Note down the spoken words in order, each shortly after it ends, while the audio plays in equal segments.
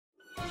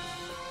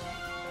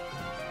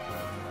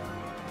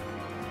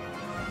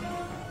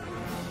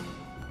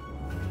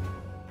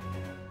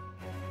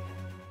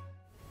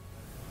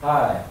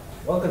Hi,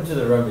 welcome to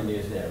the Roman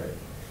News Network.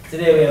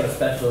 Today we have a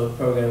special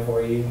program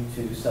for you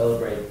to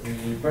celebrate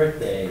the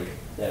birthday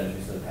that was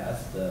recently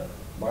passed,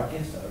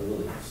 Marcus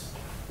Aurelius,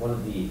 one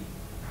of the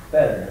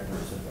better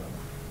emperors of Rome.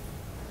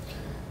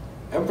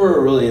 Emperor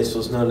Aurelius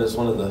was known as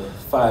one of the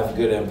 5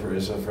 good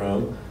emperors of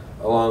Rome,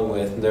 along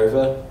with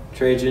Nerva,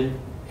 Trajan,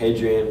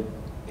 Hadrian,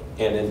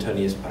 and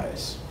Antonius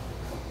Pius.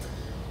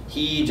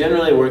 He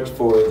generally worked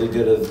for the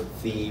good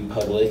of the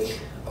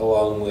public,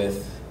 along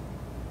with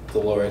the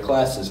lower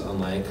classes,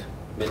 unlike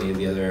many of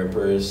the other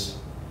emperors,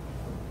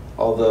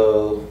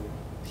 although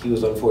he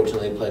was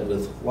unfortunately plagued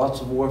with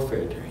lots of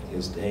warfare during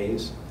his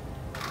days.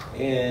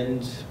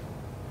 And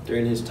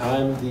during his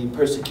time, the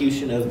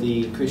persecution of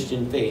the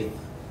Christian faith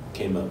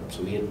came up,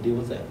 so he had to deal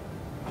with that.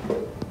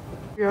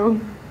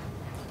 Go.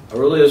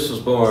 Aurelius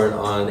was born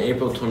on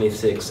April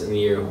 26 in the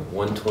year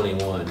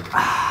 121.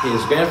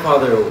 His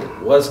grandfather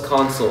was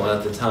consul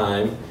at the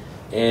time,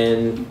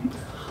 and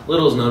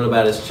little is known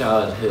about his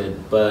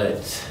childhood,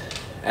 but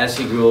as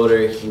he grew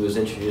older, he was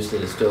introduced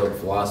into Stoic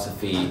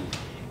philosophy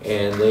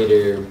and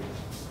later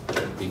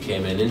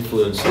became an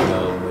influence in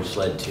Rome, which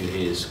led to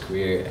his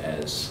career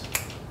as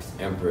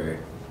emperor.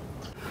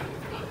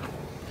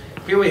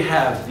 Here we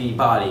have the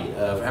body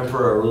of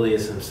Emperor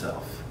Aurelius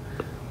himself.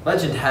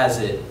 Legend has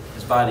it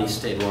his body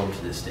stayed warm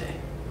to this day,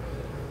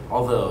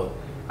 although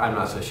I'm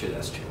not so sure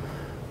that's true.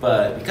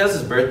 But because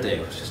his birthday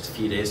was just a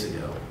few days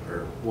ago,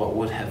 or what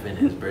would have been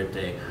his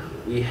birthday,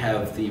 we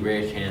have the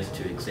rare chance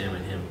to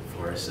examine him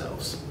for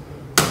ourselves.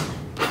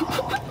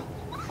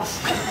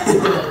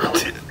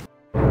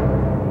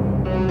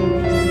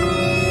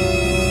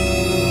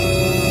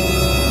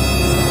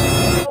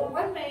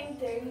 One main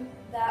thing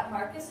that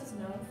Marcus is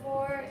known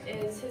for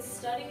is his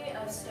study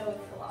of Stoic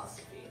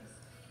philosophy.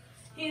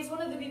 He's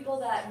one of the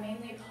people that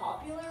mainly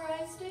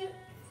popularized it.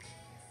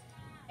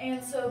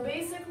 And so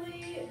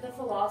basically, the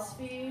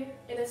philosophy,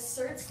 it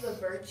asserts the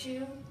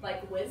virtue,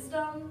 like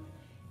wisdom,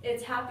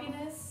 it's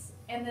happiness,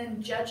 and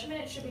then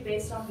judgment should be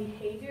based on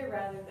behavior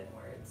rather than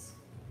words.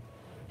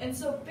 And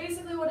so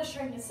basically what it's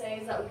trying to say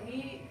is that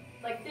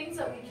things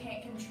that we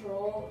can't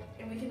control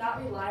and we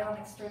cannot rely on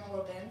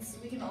external events,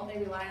 we can only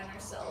rely on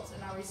ourselves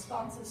and our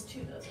responses to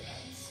those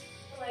events.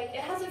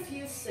 It has a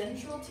few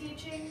central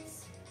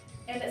teachings,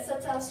 and it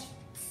sets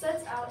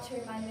out to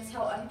remind us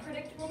how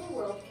unpredictable the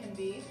world can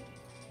be,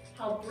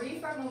 how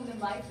brief our moment in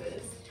life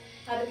is,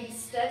 how to be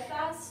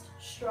steadfast,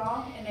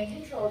 strong, and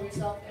in control of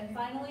yourself, and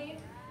finally,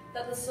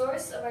 that the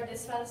source of our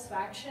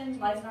dissatisfaction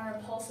lies in our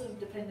impulsive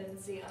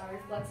dependency on our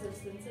reflexive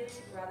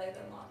senses rather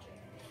than logic.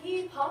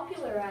 He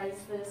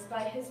popularized this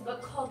by his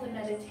book called The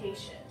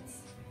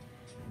Meditations.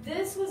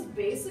 This was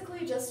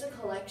basically just a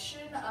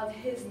collection of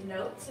his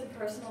notes and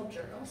personal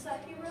journals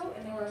that he wrote,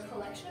 and there were a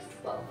collection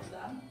of 12 of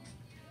them.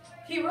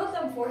 He wrote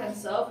them for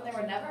himself, and they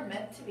were never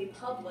meant to be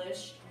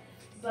published,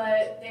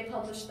 but they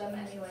published them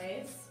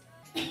anyways.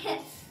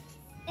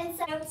 And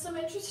some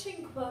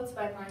interesting quotes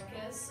by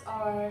Marcus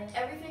are,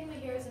 "Everything we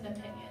hear is an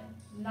opinion,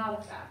 not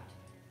a fact.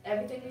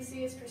 Everything we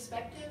see is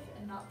perspective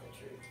and not the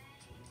truth."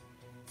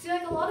 See,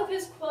 a lot of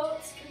his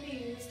quotes can be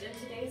used in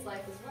today's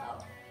life as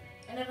well.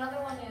 And another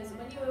one is,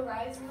 "When you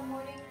arise in the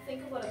morning,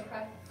 think of what a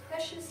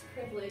precious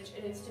privilege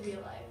it is to be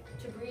alive,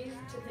 to breathe,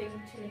 to think,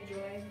 to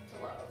enjoy,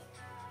 to love."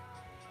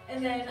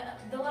 And then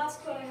the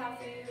last quote I have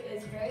for you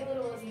is, "Very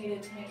little is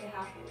needed to make a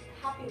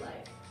happy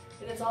life.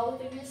 It is all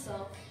within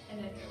yourself and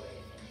in your way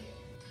of thinking."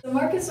 So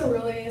Marcus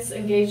Aurelius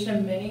engaged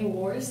in many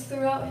wars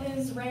throughout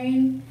his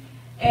reign,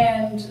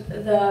 and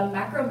the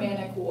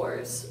Macromanic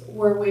Wars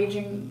were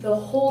waging the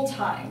whole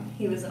time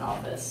he was in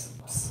office.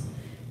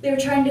 They were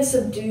trying to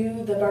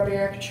subdue the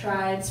barbaric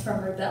tribes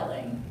from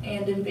rebelling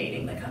and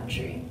invading the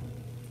country.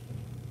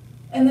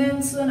 And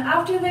then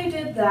after they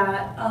did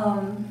that,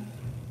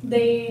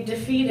 they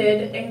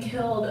defeated and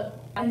killed.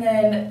 And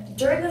then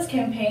during this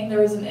campaign,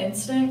 there was an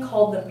incident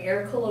called the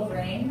Miracle of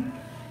Rain.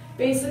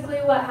 Basically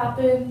what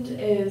happened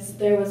is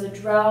there was a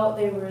drought,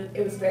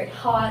 it was very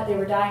hot, they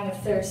were dying of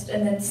thirst,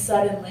 and then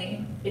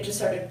suddenly it just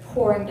started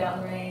pouring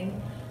down rain.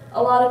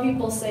 A lot of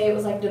people say it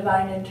was like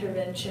divine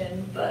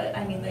intervention, but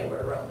I mean, they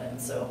were Roman,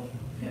 so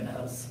who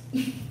knows.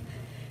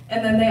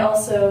 And then they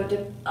also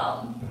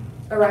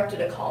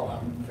erected a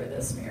column for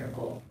this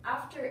miracle.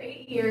 After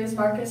 8 years,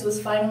 Marcus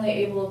was finally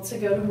able to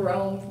go to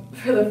Rome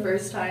for the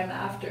first time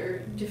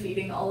after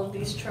defeating all of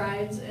these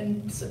tribes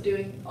and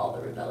subduing all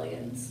the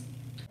rebellions.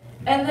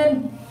 And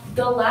then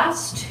the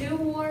last 2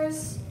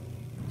 wars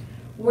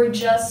were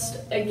just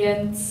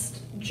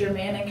against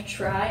Germanic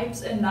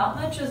tribes, and not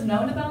much is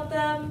known about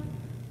them,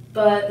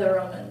 but the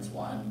Romans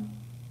won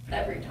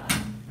every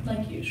time,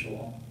 like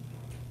usual.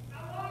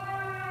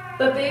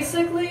 But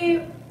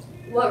basically,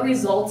 what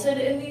resulted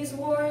in these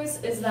wars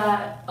is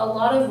that a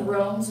lot of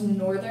Rome's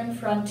northern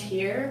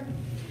frontier,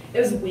 it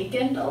was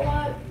weakened a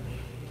lot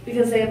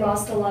because they had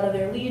lost a lot of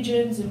their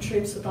legions and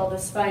troops with all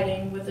this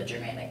fighting with the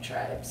Germanic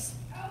tribes.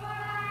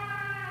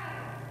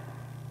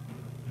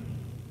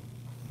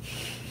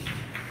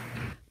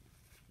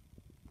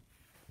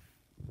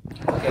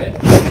 Okay,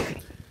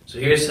 so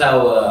here's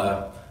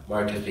how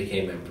Marcus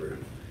became emperor.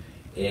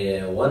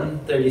 In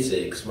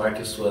 136,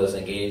 Marcus was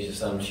engaged to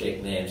some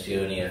chick named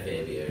Sionia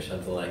Fabia or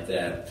something like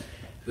that,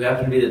 who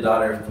happened to be the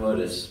daughter of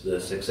Commodus, the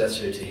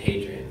successor to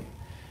Hadrian.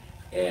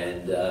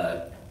 And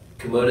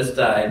Commodus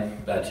died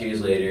about 2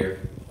 years later,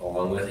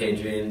 along with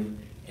Hadrian,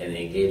 and the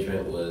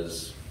engagement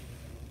was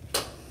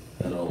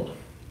annulled.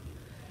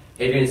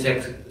 Hadrian's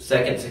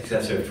second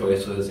successor of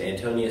choice was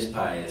Antonius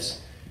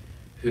Pius,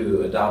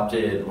 who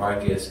adopted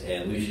Marcus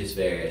and Lucius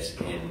Verus,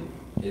 and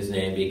his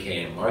name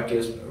became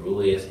Marcus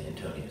Aurelius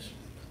Antonius.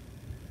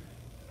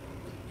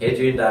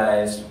 Hadrian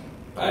dies,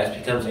 Pius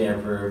becomes the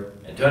emperor,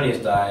 Antonius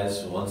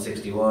dies in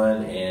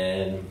 161,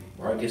 and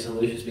Marcus and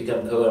Lucius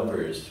become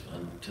co-emperors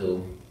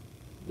until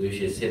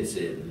Lucius hits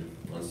it in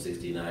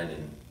 169,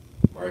 and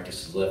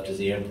Marcus is left as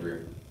the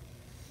emperor.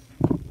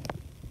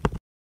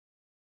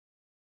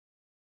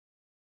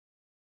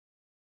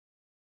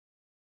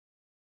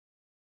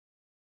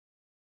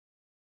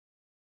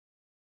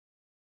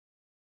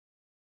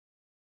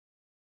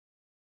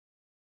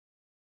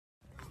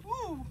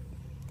 Woo!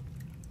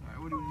 Alright,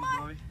 what do we need,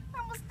 Bobby? I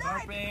almost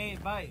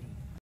died. Bite.